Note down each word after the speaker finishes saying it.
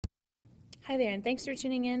Hi there, and thanks for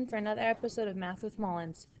tuning in for another episode of Math with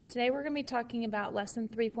Mullins. Today we're going to be talking about Lesson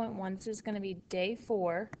 3.1. This is going to be Day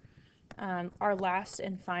 4, our last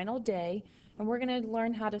and final day, and we're going to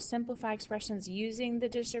learn how to simplify expressions using the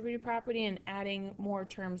distributive property and adding more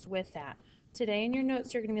terms with that. Today in your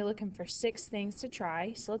notes you're going to be looking for 6 things to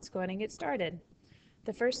try, so let's go ahead and get started.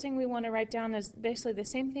 The first thing we want to write down is basically the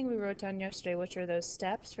same thing we wrote down yesterday, which are those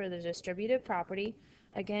steps for the distributive property.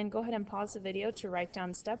 Again, go ahead and pause the video to write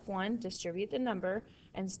down step 1, distribute the number,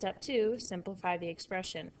 and step 2, simplify the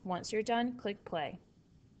expression. Once you're done, click play.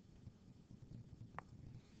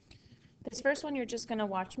 This first one you're just going to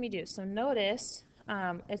watch me do. So notice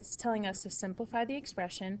it's telling us to simplify the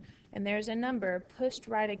expression, and there's a number pushed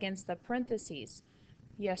right against the parentheses.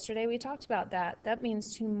 Yesterday we talked about that. That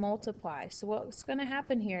means to multiply. So what's going to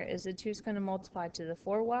happen here is the 2 is going to multiply to the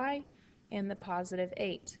 4y and the positive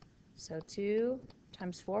 8. So 2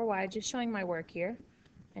 times 4y, just showing my work here,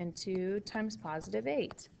 and 2 times positive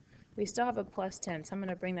 8. We still have a plus 10, so I'm going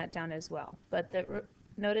to bring that down as well. But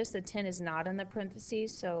notice the 10 is not in the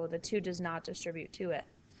parentheses, so the 2 does not distribute to it.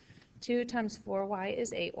 2 times 4y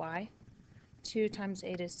is 8y. 2 times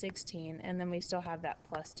 8 is 16, and then we still have that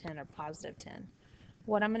plus 10 or positive 10.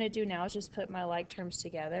 What I'm going to do now is just put my like terms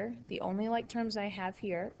together. The only like terms I have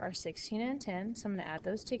here are 16 and 10, so I'm going to add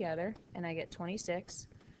those together, and I get 26,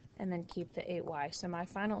 and then keep the 8y. So my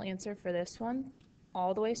final answer for this one,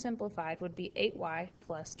 all the way simplified, would be 8y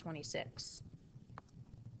plus 26.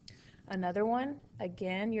 Another one,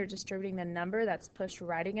 again, you're distributing the number that's pushed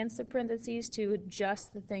right against the parentheses to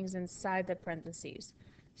just the things inside the parentheses.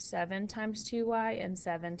 7 times 2y and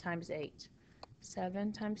 7 times 8.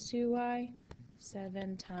 7 times 2y,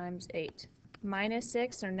 7 times 8. Minus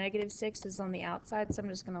 6 or negative 6 is on the outside, so I'm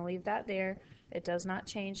just going to leave that there. It does not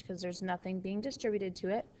change because there's nothing being distributed to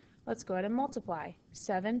it. Let's go ahead and multiply.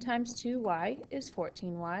 7 times 2y is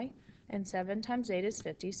 14y, and 7 times 8 is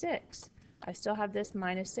 56. I still have this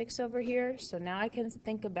minus 6 over here, so now I can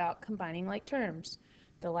think about combining like terms.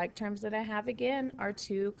 The like terms that I have again are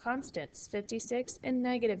 2 constants, 56 and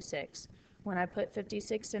negative 6. When I put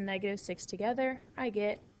 56 and negative 6 together, I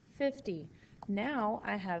get 50. Now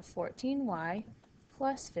I have 14y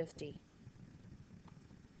plus 50.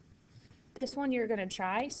 This one you're going to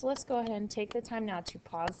try, so let's go ahead and take the time now to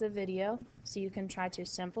pause the video so you can try to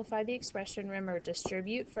simplify the expression. Remember,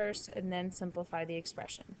 distribute first and then simplify the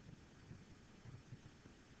expression.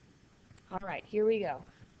 Alright, here we go.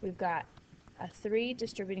 We've got a 3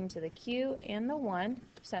 distributing to the q and the 1,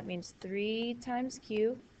 so that means 3 times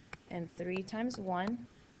q and 3 times 1.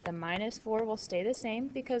 The minus 4 will stay the same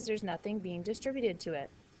because there's nothing being distributed to it.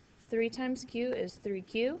 3 times q is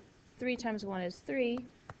 3q, 3 times 1 is 3,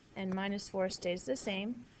 and minus 4 stays the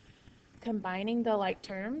same. Combining the like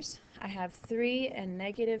terms, I have 3 and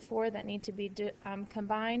negative 4 that need to be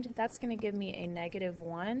combined. That's going to give me a negative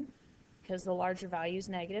 1 because the larger value is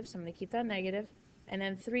negative, so I'm going to keep that negative. And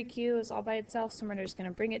then 3q is all by itself, so I'm just going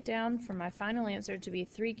to bring it down for my final answer to be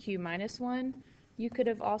 3q minus 1. You could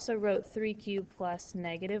have also wrote 3q plus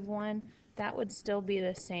negative 1. That would still be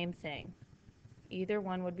the same thing. Either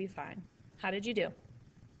one would be fine. How did you do?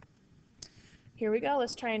 Here we go.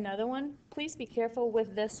 Let's try another one. Please be careful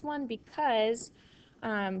with this one because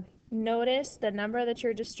notice the number that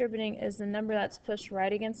you're distributing is the number that's pushed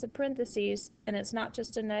right against the parentheses, and it's not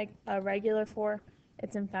just a regular 4.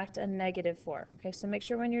 It's in fact a negative 4. Okay, so make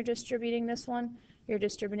sure when you're distributing this one, you're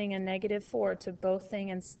distributing a negative 4 to both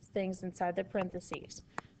things inside the parentheses.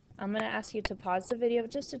 I'm going to ask you to pause the video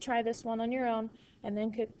just to try this one on your own, and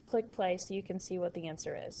then click play so you can see what the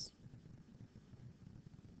answer is.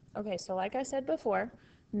 Okay, so like I said before,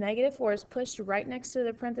 negative 4 is pushed right next to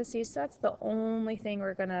the parentheses, so that's the only thing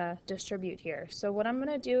we're going to distribute here. So what I'm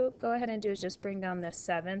going to go ahead and do is just bring down this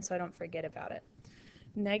 7 so I don't forget about it.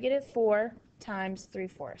 Negative 4 times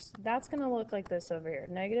 3/4. That's going to look like this over here.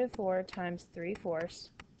 Negative 4 times 3/4.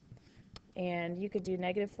 And you could do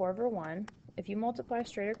negative 4 over 1. If you multiply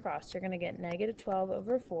straight across, you're going to get negative 12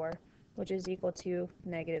 over 4, which is equal to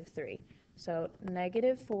negative 3. So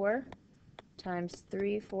negative 4 times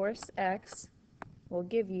 3/4 x will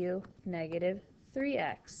give you negative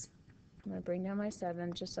 3x. I'm going to bring down my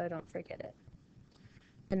 7 just so I don't forget it.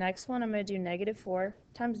 The next one, I'm going to do negative 4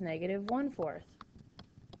 times negative 1/4.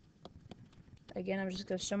 Again, I'm just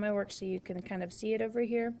going to show my work so you can kind of see it over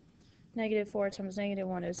here. Negative 4 times negative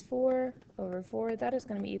 1 is 4 over 4. That is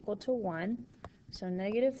going to be equal to 1. So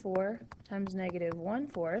negative 4 times negative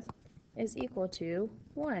 1/4 is equal to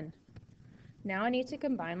 1. Now I need to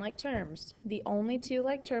combine like terms. The only 2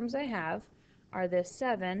 like terms I have are the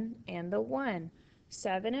 7 and the 1.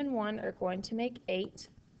 7 and 1 are going to make 8.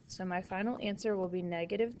 So my final answer will be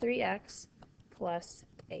negative 3x plus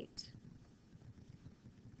 8.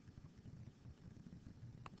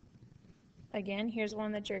 Again, here's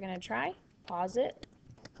one that you're going to try. Pause it,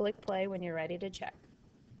 click play when you're ready to check.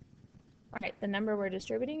 All right, the number we're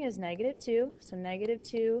distributing is -2, so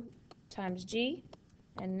 -2 times g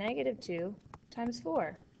and -2 times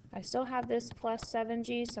 4. I still have this plus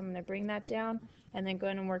 7g, so I'm going to bring that down and then go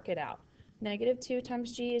ahead and work it out. -2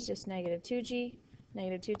 times g is just -2g.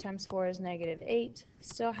 -2 times 4 is -8.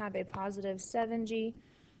 Still have a positive 7g.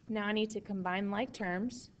 Now I need to combine like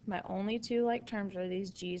terms. My only two like terms are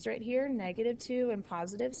these g's right here, -2 and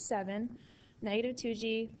positive 7.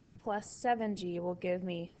 -2g plus 7g will give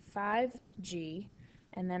me 5g.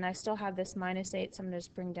 And then I still have this -8, so I'm going to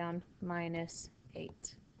just bring down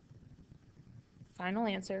 -8. Final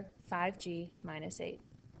answer, 5g minus 8.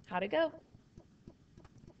 How'd it go?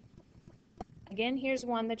 Again, here's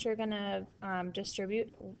one that you're going to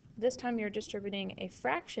distribute. This time you're distributing a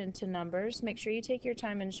fraction to numbers. Make sure you take your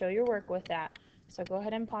time and show your work with that. So go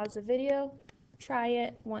ahead and pause the video, try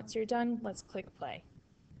it. Once you're done, let's click play.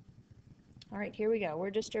 All right, here we go.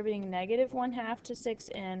 We're distributing -1/2 to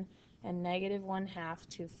 6n and -1/2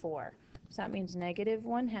 to 4. So that means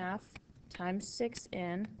 -1/2 times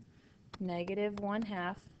 6n,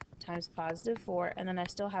 -1/2 times positive 4, and then I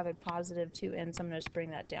still have a positive 2n, so I'm going to just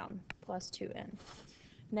bring that down, plus 2n.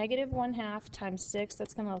 -1/2 times 6,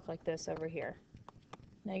 that's going to look like this over here.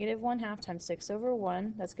 -1/2 times 6 over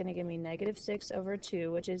 1, that's going to give me -6 over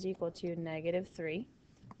 2, which is equal to -3.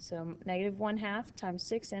 So -1/2 times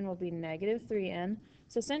 6n will be -3n.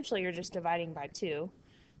 So essentially you're just dividing by 2.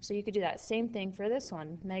 So you could do that same thing for this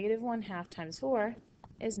one. -1/2 times 4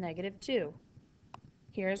 is -2.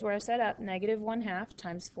 Here's where I set up -1/2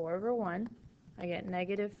 times 4 over 1. I get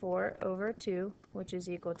 -4 over 2, which is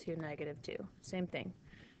equal to -2. Same thing.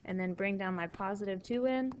 And then bring down my positive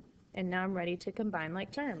 2n, and now I'm ready to combine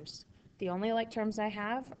like terms. The only like terms I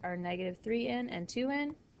have are -3n and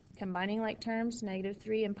 2n. Combining like terms,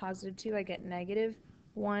 -3 and positive 2, I get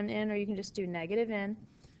 -1n, or you can just do -n,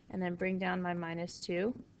 and then bring down my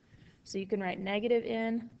 -2. So you can write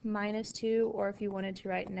 -n minus 2, or if you wanted to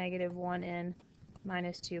write -1n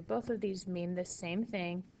minus 2. Both of these mean the same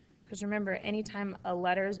thing, because remember, anytime a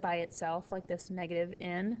letter is by itself, like this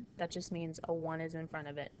 -n, that just means a 1 is in front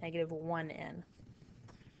of it, -1n.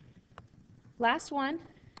 Last one,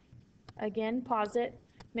 again, pause it.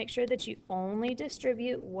 Make sure that you only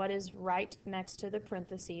distribute what is right next to the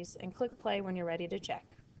parentheses, and click play when you're ready to check.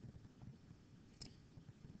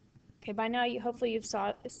 Okay, by now hopefully you've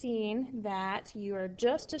seen that you are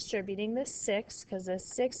just distributing the 6, because the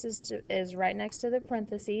 6 is right next to the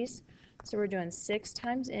parentheses. So we're doing 6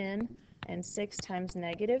 times n and 6 times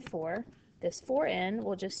 -4. This 4n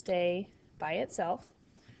will just stay by itself.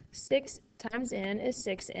 6 times n is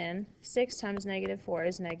 6n. 6 times -4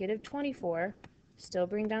 is -24. Still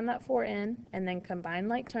bring down that 4n, and then combine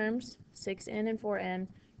like terms. 6n and 4n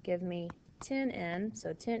give me 10n.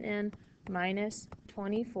 So 10n minus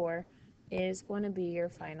 24 is going to be your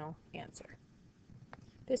final answer.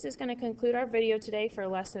 This is going to conclude our video today for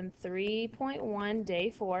lesson 3.1,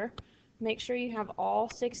 day 4. Make sure you have all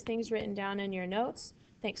 6 things written down in your notes.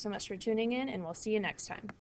 Thanks so much for tuning in, and we'll see you next time.